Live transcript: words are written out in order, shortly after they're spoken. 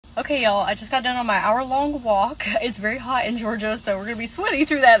Okay, y'all, I just got done on my hour-long walk. It's very hot in Georgia, so we're going to be sweaty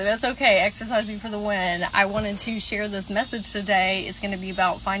through that, but that's okay. Exercising for the win. I wanted to share this message today. It's going to be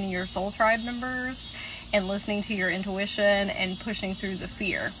about finding your soul tribe members and listening to your intuition and pushing through the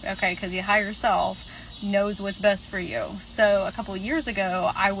fear, okay? Because your higher self knows what's best for you. So a couple of years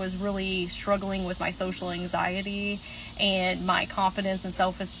ago, I was really struggling with my social anxiety and my confidence and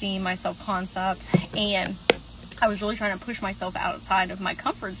self-esteem, my self-concept, and I was really trying to push myself outside of my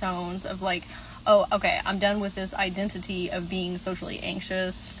comfort zones of like, oh, okay, I'm done with this identity of being socially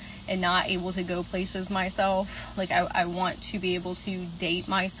anxious and not able to go places myself. Like, I want to be able to date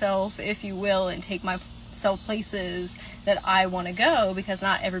myself, if you will, and take myself places that I want to go, because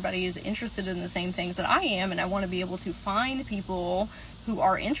not everybody is interested in the same things that I am, and I want to be able to find people who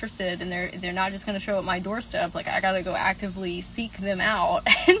are interested, and they're not just going to show up my doorstep. Like, I got to go actively seek them out.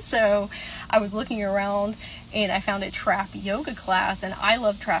 And so I was looking around and I found a trap yoga class, and I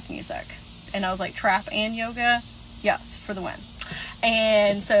love trap music. And I was like, trap and yoga? Yes, for the win.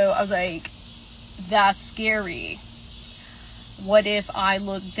 And so I was like, that's scary. What if I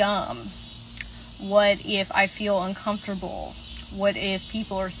look dumb? What if I feel uncomfortable? What if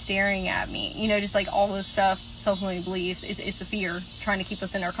people are staring at me? You know, just like all this stuff, self-limiting beliefs, it's the fear trying to keep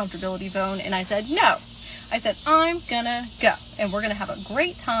us in our comfortability zone. And I said, no. I said, I'm gonna go, and we're gonna have a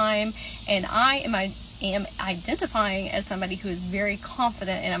great time, and I am identifying as somebody who is very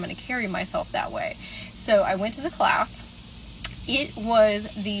confident, and I'm going to carry myself that way. So I went to the class. It was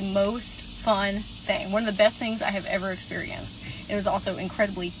the most fun thing, one of the best things I have ever experienced. It was also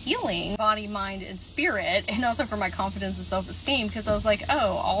incredibly healing, body, mind, and spirit, and also for my confidence and self-esteem, because I was like,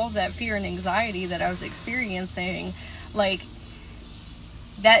 oh, all of that fear and anxiety that I was experiencing, like,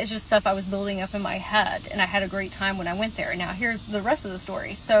 that is just stuff I was building up in my head, and I had a great time when I went there. Now, here's the rest of the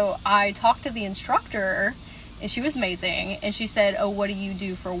story. So I talked to the instructor, and she was amazing, and she said, oh, what do you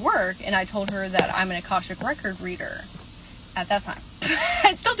do for work? And I told her that I'm an Akashic record reader at that time.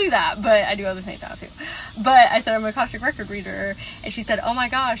 I still do that, but I do other things now too. But I said, I'm an Akashic record reader, and she said, oh my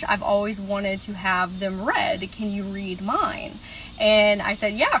gosh, I've always wanted to have them read. Can you read mine? And I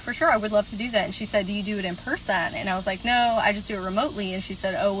said, yeah, for sure, I would love to do that. And she said, do you do it in person? And I was like, no, I just do it remotely. And she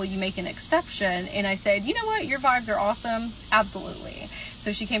said, oh, will you make an exception? And I said, you know what, your vibes are awesome. Absolutely.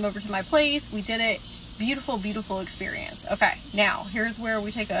 So she came over to my place. We did it. Beautiful, beautiful experience. Okay, now here's where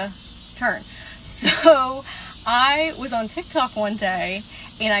we take a turn. So I was on TikTok one day,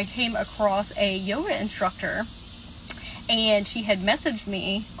 and I came across a yoga instructor, and she had messaged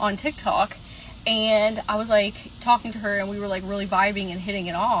me on TikTok, and I was like talking to her, and we were like really vibing and hitting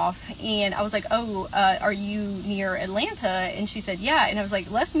it off. And I was like, oh, are you near Atlanta? And she said, yeah. And I was like,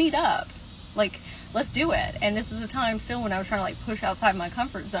 let's meet up. Like, let's do it. And this is a time still when I was trying to like push outside my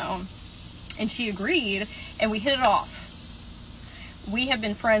comfort zone. And she agreed, and we hit it off. We have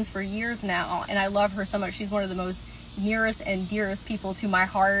been friends for years now, and I love her so much. She's one of the most nearest and dearest people to my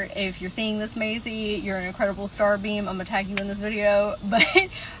heart. If you're seeing this, Maisie, you're an incredible star beam. I'm gonna tag you in this video. But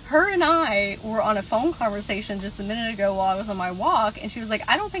her and I were on a phone conversation just a minute ago while I was on my walk, and she was like,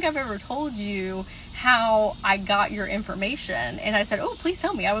 I don't think I've ever told you how I got your information. And I said, oh, please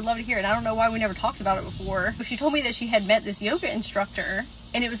tell me. I would love to hear it. I don't know why we never talked about it before. She told me that she had met this yoga instructor,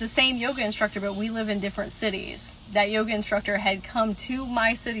 and it was the same yoga instructor, but we live in different cities. That yoga instructor had come to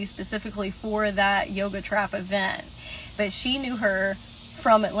my city specifically for that yoga trap event, but she knew her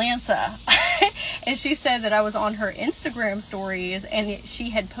from Atlanta. And she said that I was on her Instagram stories, and she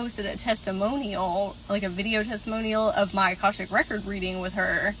had posted a testimonial, like a video testimonial of my Akashic record reading with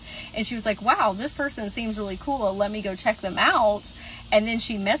her. And she was like, wow, this person seems really cool. Let me go check them out. And then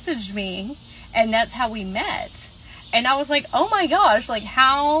she messaged me, and that's how we met. And I was like, oh my gosh, like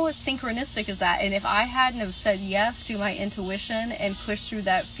how synchronistic is that? And if I hadn't have said yes to my intuition and pushed through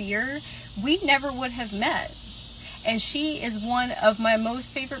that fear, we never would have met. And she is one of my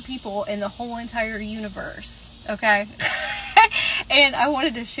most favorite people in the whole entire universe, okay? And I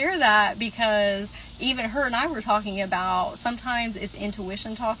wanted to share that because even her and I were talking about sometimes it's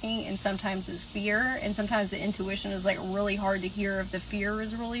intuition talking, and sometimes it's fear, and sometimes the intuition is like really hard to hear if the fear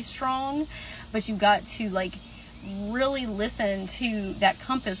is really strong, but you've got to like really listen to that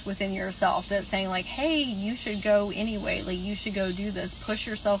compass within yourself that's saying like, hey, you should go anyway, like you should go do this, push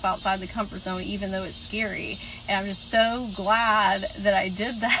yourself outside the comfort zone even though it's scary. And I'm just so glad that I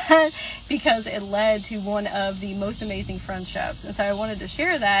did that because it led to one of the most amazing friendships. And so I wanted to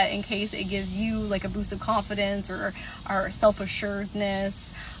share that in case it gives you like a boost of confidence or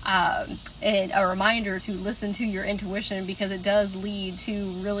self-assuredness, and a reminder to listen to your intuition, because it does lead to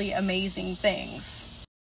really amazing things.